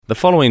The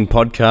following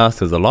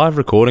podcast is a live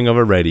recording of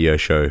a radio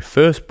show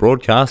first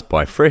broadcast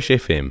by Fresh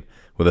FM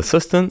with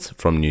assistance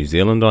from New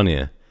Zealand On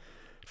Air.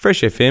 Fresh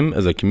FM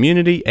is a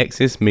community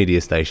access media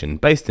station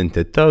based in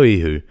Te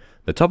Tauihu,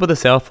 the top of the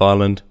South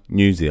Island,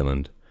 New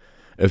Zealand.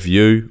 If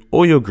you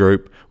or your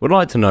group would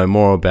like to know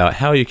more about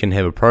how you can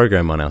have a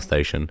program on our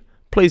station,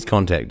 please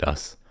contact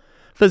us.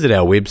 Visit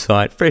our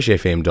website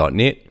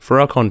freshfm.net for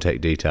our contact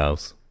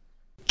details.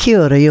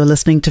 Kia ora, you're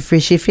listening to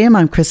Fresh FM.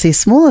 I'm Chrissy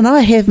Small and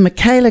I have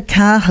Michaela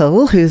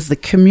Cahill, who's the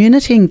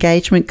Community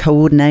Engagement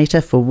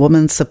Coordinator for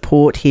Women's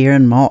Support here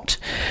in Mott.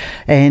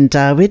 And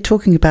we're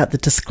talking about the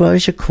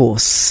disclosure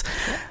course.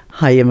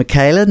 Hiya,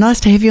 Michaela. Nice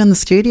to have you in the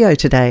studio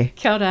today.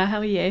 Kia ora, how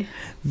are you?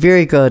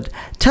 Very good.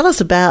 Tell us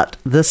about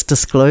this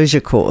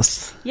disclosure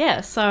course.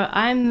 Yeah, so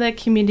I'm the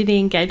Community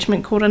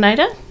Engagement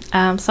Coordinator.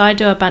 So I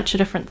do a bunch of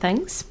different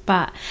things,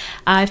 but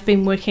I've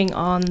been working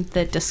on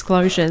the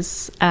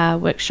disclosures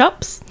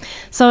workshops.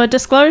 So a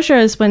disclosure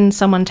is when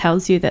someone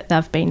tells you that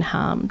they've been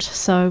harmed.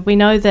 So we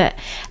know that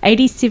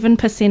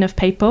 87% of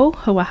people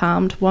who are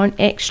harmed won't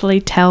actually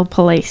tell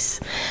police.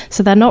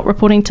 So they're not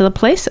reporting to the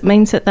police. It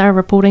means that they're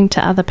reporting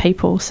to other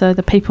people. So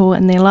the people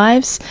in their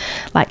lives,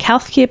 like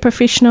healthcare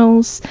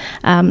professionals,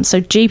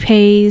 so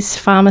GPs,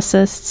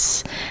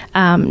 pharmacists,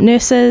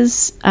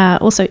 nurses,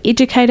 also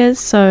educators,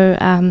 so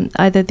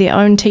either their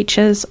own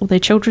teachers or their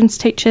children's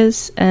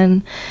teachers,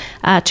 and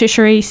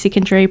tertiary,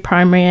 secondary,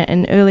 primary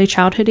and early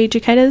childhood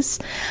educators,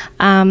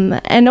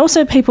 and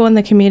also people in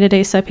the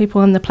community, so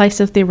people in the place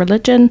of their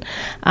religion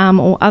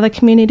or other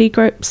community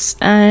groups.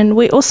 And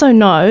we also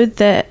know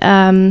that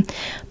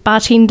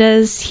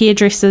bartenders,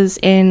 hairdressers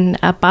and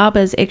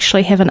barbers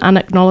actually have an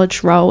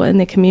unacknowledged role in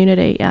the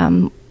community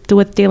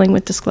with dealing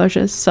with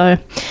disclosures. So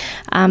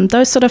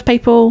those sort of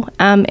people,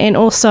 and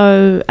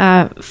also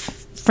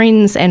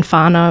friends and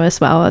whānau as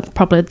well are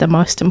probably the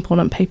most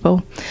important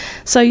people.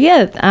 So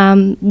yeah,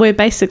 we're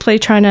basically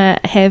trying to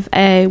have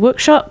a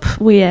workshop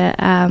where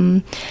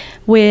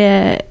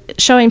we're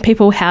showing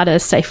people how to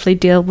safely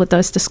deal with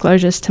those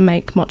disclosures to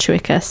make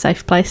Motueka a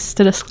safe place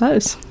to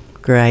disclose.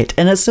 Great.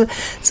 And it's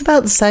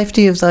about the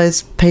safety of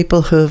those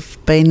people who have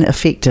been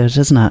affected,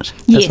 isn't it?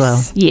 Yes, as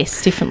well?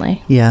 Yes,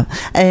 definitely. Yeah.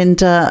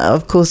 And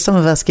of course, some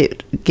of us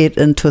get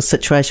into a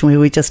situation where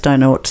we just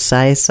don't know what to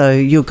say, so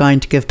you're going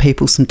to give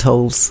people some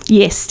tools.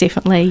 Yes,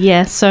 definitely,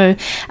 yeah. So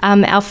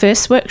our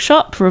first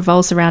workshop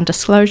revolves around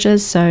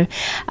disclosures, so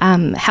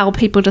how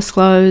people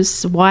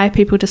disclose, why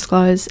people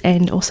disclose,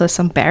 and also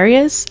some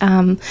barriers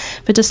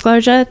for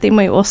disclosure. Then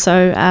we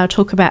also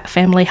talk about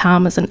family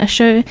harm as an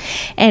issue,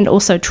 and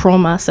also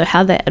trauma, so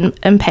how that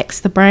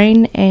impacts the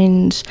brain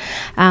and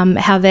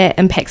how that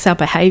impacts our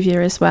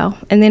behaviour as well.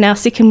 And then our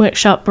second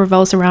workshop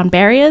revolves around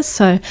barriers,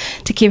 so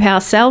to keep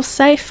ourselves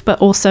safe but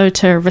also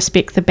to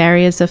respect the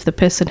barriers of the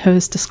person who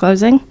is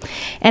disclosing.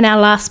 And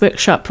our last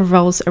workshop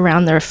revolves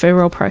around the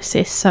referral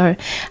process, so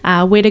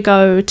where to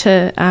go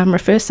to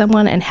refer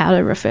someone and how to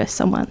refer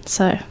someone.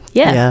 So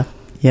yeah.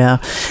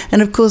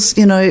 And of course,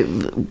 you know,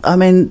 I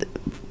mean,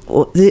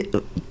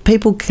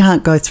 people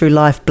can't go through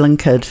life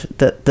blinkered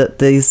that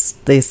these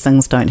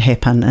things don't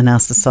happen in our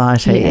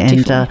society,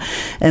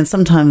 and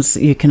sometimes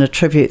you can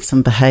attribute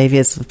some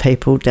behaviours of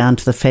people down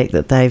to the fact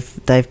that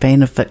they've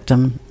been a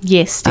victim.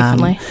 Yes,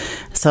 definitely.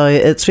 So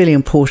it's really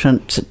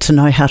important to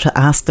know how to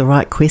ask the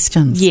right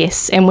questions.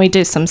 Yes, and we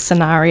do some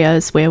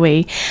scenarios where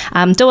we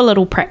do a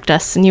little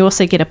practice, and you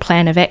also get a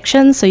plan of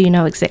action so you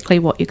know exactly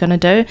what you're going to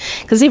do,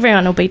 because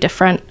everyone will be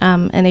different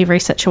in every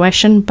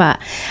situation,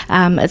 but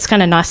it's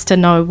kind of nice to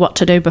know what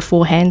to do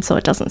beforehand so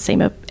it doesn't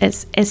seem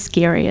as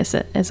scary as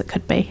it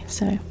could be.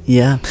 So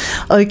yeah.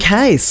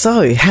 Okay,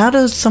 so how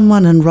does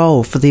someone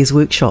enrol for these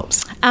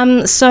workshops?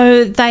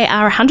 So they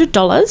are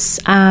 $100,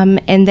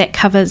 and that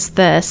covers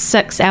the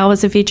 6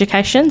 hours of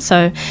education.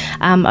 So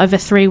over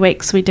 3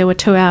 weeks we do a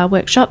 2-hour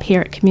workshop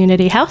here at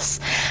Community House,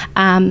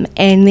 and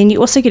then you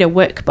also get a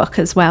workbook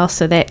as well,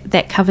 so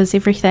that covers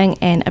everything,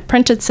 and a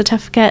printed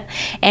certificate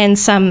and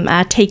some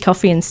tea,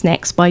 coffee and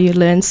snacks while you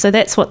learn. So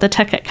that's what the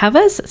ticket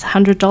covers. It's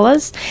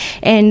 $100,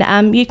 and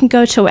you can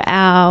go to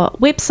our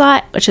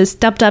website, which is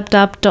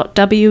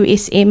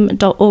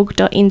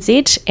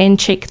www.wsm.org.nz, and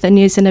check the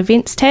news and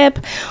events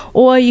tab,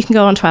 or you can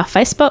go onto our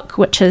Facebook,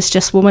 which is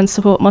just Women's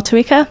Support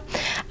Motueka,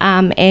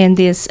 and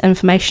there's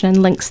information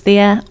and links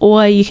there,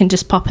 or you can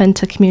just pop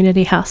into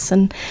Community House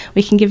and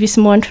we can give you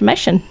some more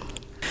information.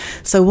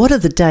 So what are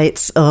the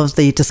dates of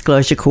the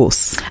disclosure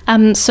course?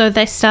 So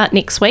they start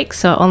next week.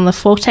 So on the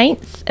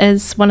 14th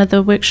is one of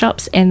the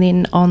workshops, and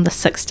then on the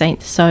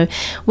 16th. So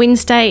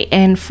Wednesday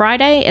and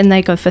Friday, and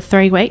they go for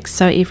 3 weeks.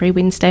 So every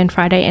Wednesday and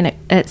Friday, and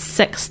it's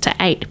 6 to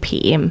 8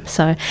 p.m.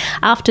 So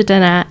after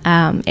dinner,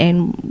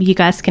 and you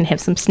guys can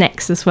have some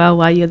snacks as well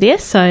while you're there.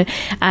 So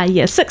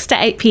 6 to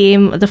 8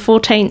 p.m. The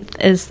 14th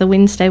is the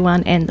Wednesday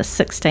one, and the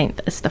 16th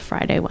is the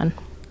Friday one.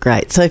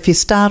 Great. So if you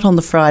start on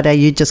the Friday,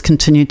 you just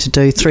continue to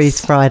do 3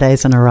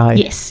 Fridays in a row?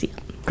 Yes.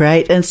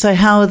 Great. And so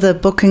how are the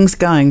bookings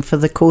going for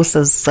the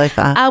courses so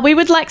far? We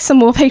would like some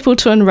more people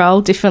to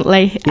enrol,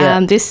 definitely. Yeah.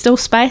 There's still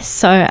space.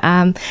 So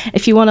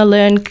if you want to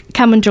learn,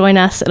 come and join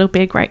us. It'll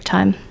be a great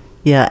time.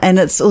 Yeah, and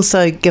it's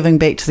also giving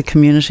back to the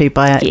community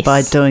by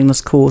doing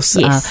this course.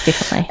 Yes,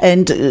 definitely.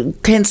 And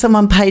can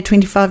someone pay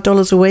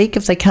 $25 a week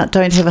if they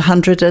don't have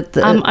 100 at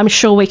the... I'm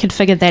sure we could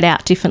figure that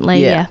out,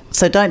 definitely, yeah.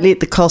 So don't let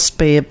the cost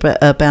be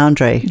a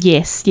boundary.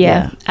 Yes,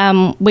 yeah.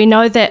 We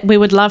know that we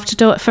would love to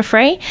do it for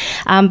free,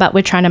 but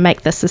we're trying to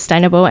make this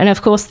sustainable. And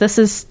of course, this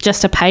is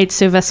just a paid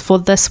service for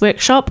this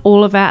workshop.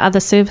 All of our other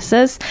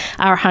services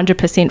are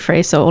 100%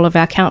 free, so all of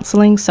our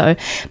counselling. So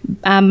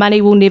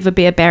money will never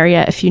be a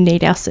barrier if you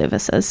need our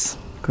services.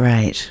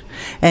 Great.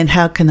 And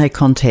how can they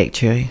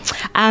contact you?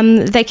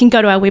 They can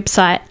go to our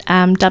website,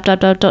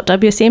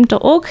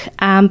 www.wsm.org,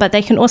 but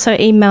they can also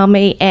email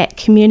me at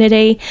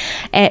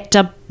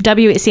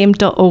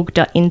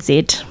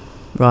community@wsm.org.nz.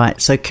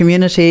 Right, so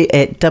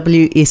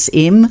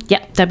community@WSM?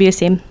 Yep,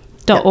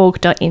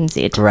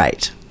 wsm.org.nz.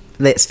 Great.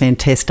 That's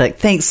fantastic.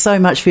 Thanks so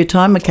much for your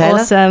time, Michaela.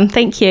 Awesome,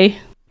 thank you.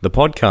 The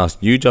podcast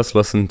you just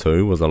listened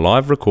to was a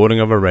live recording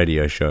of a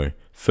radio show,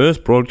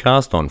 first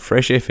broadcast on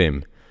Fresh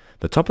FM,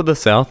 the top of the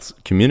South's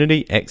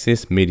community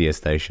access media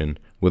station,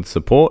 with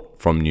support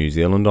from New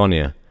Zealand On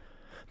Air.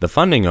 The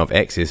funding of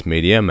Access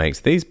Media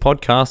makes these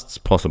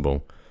podcasts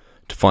possible.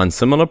 To find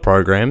similar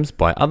programs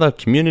by other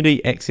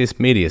community access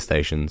media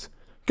stations,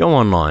 go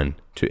online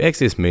to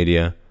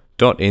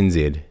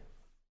accessmedia.nz.